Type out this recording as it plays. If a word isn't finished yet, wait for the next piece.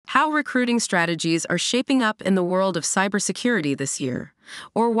how recruiting strategies are shaping up in the world of cybersecurity this year,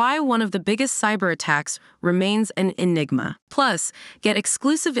 or why one of the biggest cyber attacks remains an enigma. Plus, get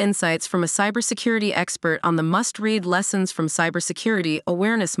exclusive insights from a cybersecurity expert on the must-read lessons from Cybersecurity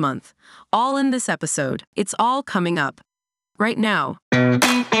Awareness Month, all in this episode. It's all coming up right now.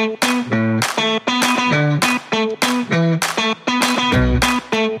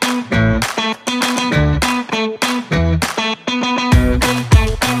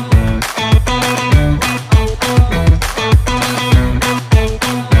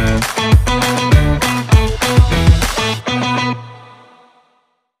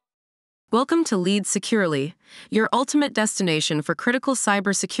 Welcome to Lead Securely, your ultimate destination for critical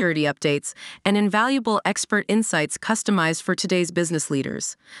cybersecurity updates and invaluable expert insights customized for today's business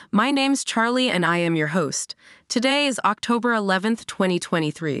leaders. My name's Charlie and I am your host. Today is October 11th,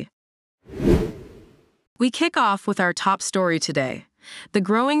 2023. We kick off with our top story today. The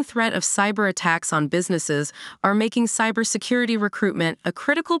growing threat of cyber attacks on businesses are making cybersecurity recruitment a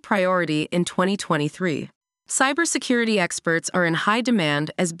critical priority in 2023. Cybersecurity experts are in high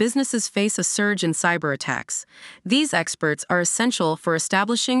demand as businesses face a surge in cyber attacks. These experts are essential for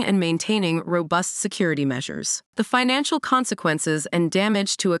establishing and maintaining robust security measures. The financial consequences and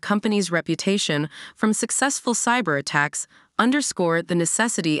damage to a company's reputation from successful cyber attacks underscore the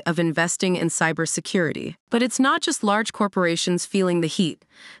necessity of investing in cybersecurity. But it's not just large corporations feeling the heat.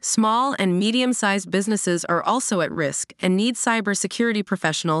 Small and medium-sized businesses are also at risk and need cybersecurity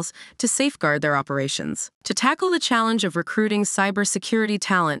professionals to safeguard their operations. To tackle the challenge of recruiting cybersecurity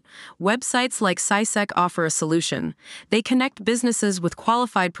talent, websites like Cysec offer a solution. They connect businesses with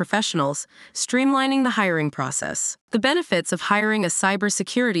qualified professionals, streamlining the hiring process. The benefits of hiring a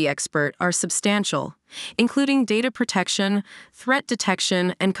cybersecurity expert are substantial, including data protection, threat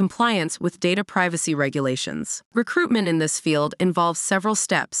detection, and compliance with data privacy regulations. Recruitment in this field involves several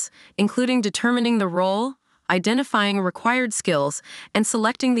steps, including determining the role, identifying required skills, and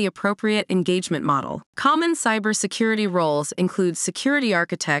selecting the appropriate engagement model. Common cybersecurity roles include security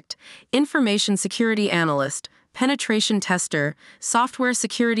architect, information security analyst, penetration tester, software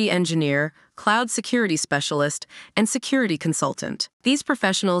security engineer, cloud security specialist, and security consultant. These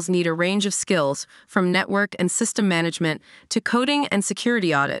professionals need a range of skills, from network and system management to coding and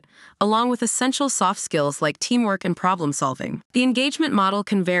security audit, along with essential soft skills like teamwork and problem solving. The engagement model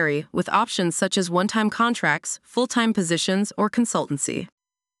can vary, with options such as one-time contracts, full-time positions, or consultancy.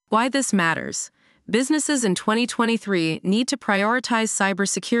 Why this matters? Businesses in 2023 need to prioritize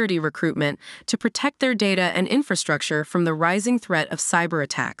cybersecurity recruitment to protect their data and infrastructure from the rising threat of cyber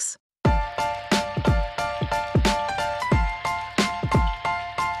attacks.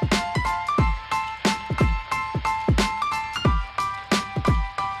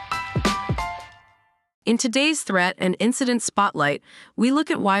 In today's Threat and Incident Spotlight, we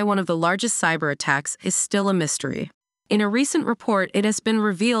look at why one of the largest cyber attacks is still a mystery. In a recent report, it has been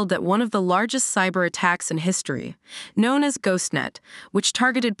revealed that one of the largest cyber attacks in history, known as GhostNet, which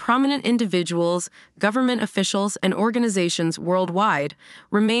targeted prominent individuals, government officials, and organizations worldwide,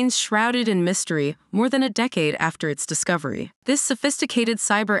 remains shrouded in mystery more than a decade after its discovery. This sophisticated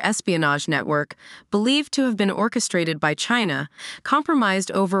cyber espionage network, believed to have been orchestrated by China,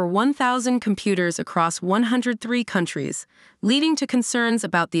 compromised over 1,000 computers across 103 countries, leading to concerns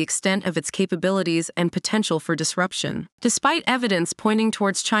about the extent of its capabilities and potential for disruption. Despite evidence pointing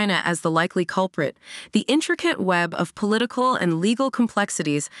towards China as the likely culprit, the intricate web of political and legal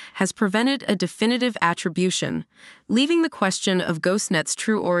complexities has prevented a definitive attribution, leaving the question of GhostNet's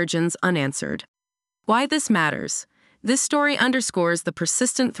true origins unanswered. Why this matters? This story underscores the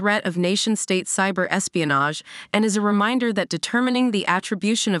persistent threat of nation-state cyber espionage and is a reminder that determining the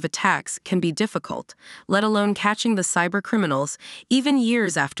attribution of attacks can be difficult, let alone catching the cyber criminals, even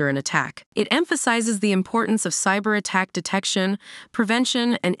years after an attack. It emphasizes the importance of cyber attack detection,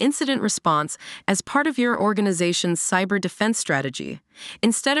 prevention, and incident response as part of your organization's cyber defense strategy,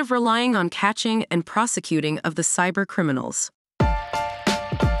 instead of relying on catching and prosecuting of the cyber criminals.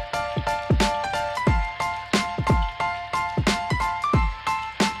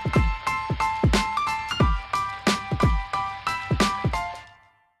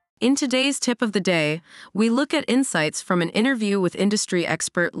 In today's Tip of the Day, we look at insights from an interview with industry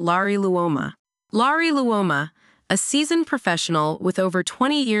expert Larry Luoma. Larry Luoma, a seasoned professional with over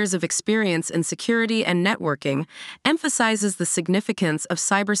 20 years of experience in security and networking, emphasizes the significance of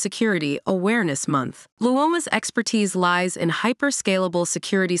Cybersecurity Awareness Month. Luoma's expertise lies in hyper-scalable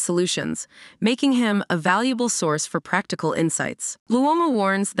security solutions, making him a valuable source for practical insights. Luoma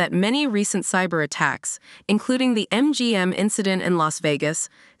warns that many recent cyber attacks, including the MGM incident in Las Vegas,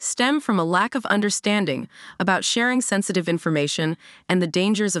 stem from a lack of understanding about sharing sensitive information and the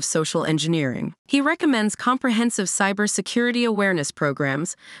dangers of social engineering. He recommends comprehensive cybersecurity awareness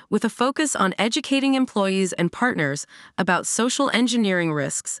programs with a focus on educating employees and partners about social engineering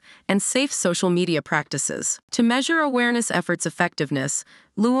risks and safe social media practices. To measure awareness efforts' effectiveness,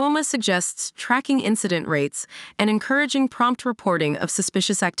 Luoma suggests tracking incident rates and encouraging prompt reporting of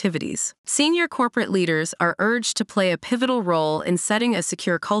suspicious activities. Senior corporate leaders are urged to play a pivotal role in setting a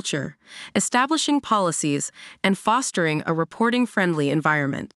secure culture, establishing policies, and fostering a reporting-friendly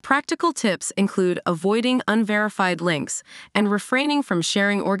environment. Practical tips include avoiding unverified links and refraining from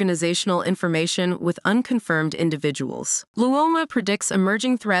sharing organizational information with unconfirmed individuals. Luoma predicts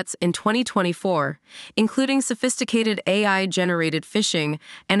emerging threats in 2024, including sophisticated AI-generated phishing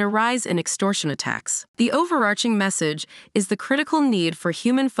and a rise in extortion attacks. The overarching message is the critical need for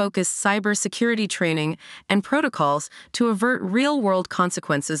human-focused cybersecurity training and protocols to avert real-world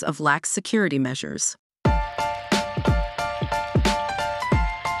consequences of lax security measures.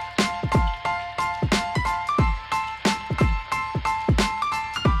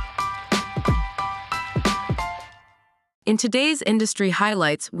 In today's industry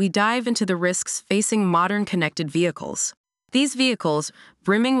highlights, we dive into the risks facing modern connected vehicles. These vehicles,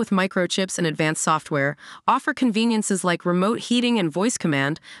 brimming with microchips and advanced software, offer conveniences like remote heating and voice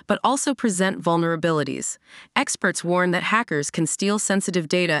command, but also present vulnerabilities. Experts warn that hackers can steal sensitive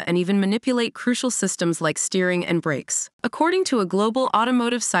data and even manipulate crucial systems like steering and brakes. According to a global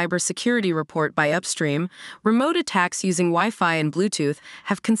automotive cybersecurity report by Upstream, remote attacks using Wi-Fi and Bluetooth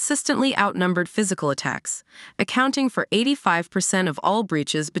have consistently outnumbered physical attacks, accounting for 85% of all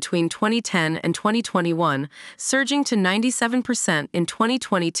breaches between 2010 and 2021, surging to 97% in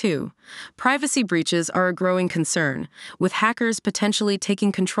 2022. Privacy breaches are a growing concern, with hackers potentially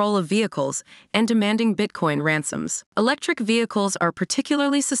taking control of vehicles and demanding Bitcoin ransoms. Electric vehicles are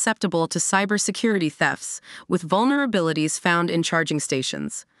particularly susceptible to cybersecurity thefts, with vulnerabilities found in charging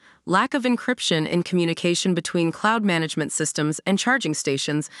stations. Lack of encryption in communication between cloud management systems and charging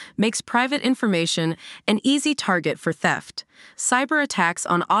stations makes private information an easy target for theft. Cyber attacks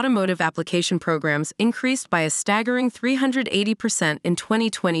on automotive application programs increased by a staggering 380% in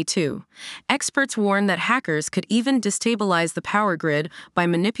 2022. Experts warn that hackers could even destabilize the power grid by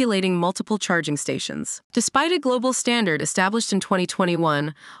manipulating multiple charging stations. Despite a global standard established in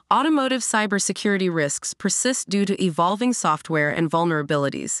 2021, automotive cybersecurity risks persist due to evolving software and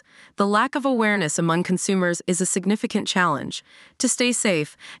vulnerabilities. The lack of awareness among consumers is a significant challenge. To stay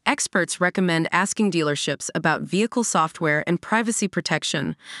safe, experts recommend asking dealerships about vehicle software and privacy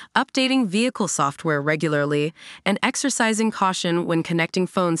protection, updating vehicle software regularly, and exercising caution when connecting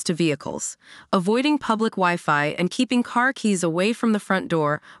phones to vehicles. Avoiding public Wi-Fi and keeping car keys away from the front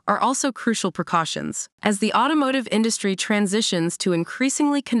door are also crucial precautions. As the automotive industry transitions to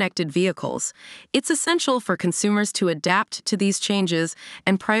increasingly connected vehicles, it's essential for consumers to adapt to these changes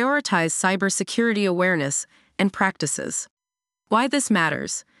and prioritize cybersecurity awareness and practices. Why this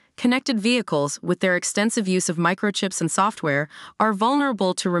matters? Connected vehicles, with their extensive use of microchips and software, are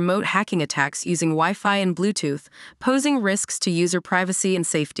vulnerable to remote hacking attacks using Wi-Fi and Bluetooth, posing risks to user privacy and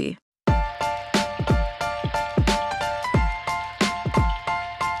safety.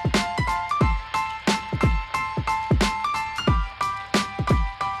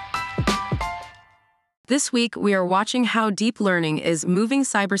 This week, we are watching how deep learning is moving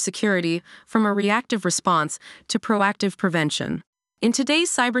cybersecurity from a reactive response to proactive prevention. In today's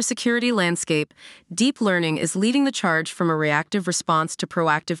cybersecurity landscape, deep learning is leading the charge from a reactive response to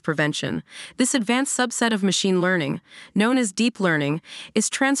proactive prevention. This advanced subset of machine learning, known as deep learning, is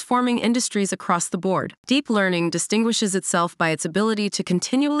transforming industries across the board. Deep learning distinguishes itself by its ability to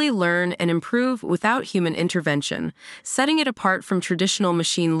continually learn and improve without human intervention, setting it apart from traditional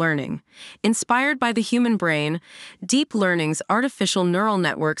machine learning. Inspired by the human brain, deep learning's artificial neural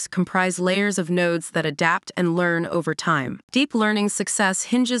networks comprise layers of nodes that adapt and learn over time. Deep learning's success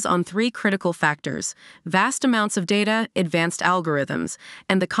hinges on three critical factors: vast amounts of data, advanced algorithms,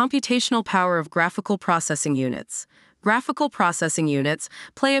 and the computational power of graphical processing units. Graphical processing units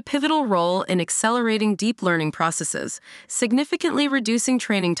play a pivotal role in accelerating deep learning processes, significantly reducing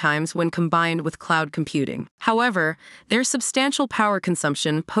training times when combined with cloud computing. However, their substantial power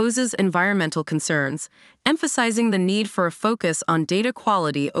consumption poses environmental concerns. emphasizing the need for a focus on data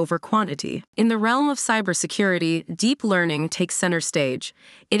quality over quantity. In the realm of cybersecurity, deep learning takes center stage.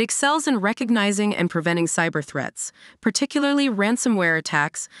 It excels in recognizing and preventing cyber threats, particularly ransomware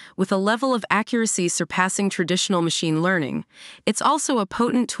attacks, with a level of accuracy surpassing traditional machine learning. It's also a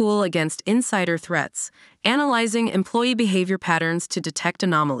potent tool against insider threats, analyzing employee behavior patterns to detect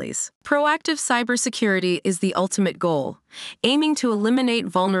anomalies. Proactive cybersecurity is the ultimate goal, aiming to eliminate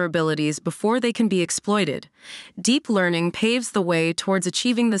vulnerabilities before they can be exploited. Deep learning paves the way towards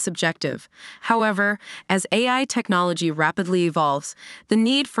achieving this objective. However, as AI technology rapidly evolves, the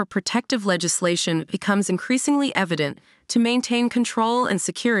need for protective legislation becomes increasingly evident to maintain control and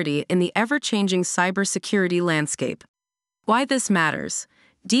security in the ever-changing cybersecurity landscape. Why this matters?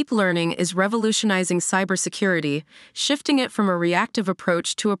 Deep learning is revolutionizing cybersecurity, shifting it from a reactive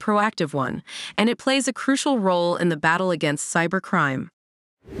approach to a proactive one, and it plays a crucial role in the battle against cybercrime.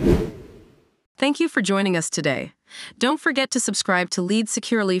 Thank you for joining us today. Don't forget to subscribe to Lead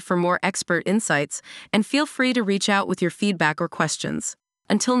Securely for more expert insights, and feel free to reach out with your feedback or questions.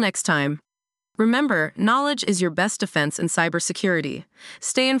 Until next time. Remember, knowledge is your best defense in cybersecurity.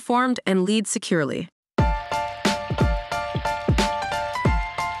 Stay informed and lead securely.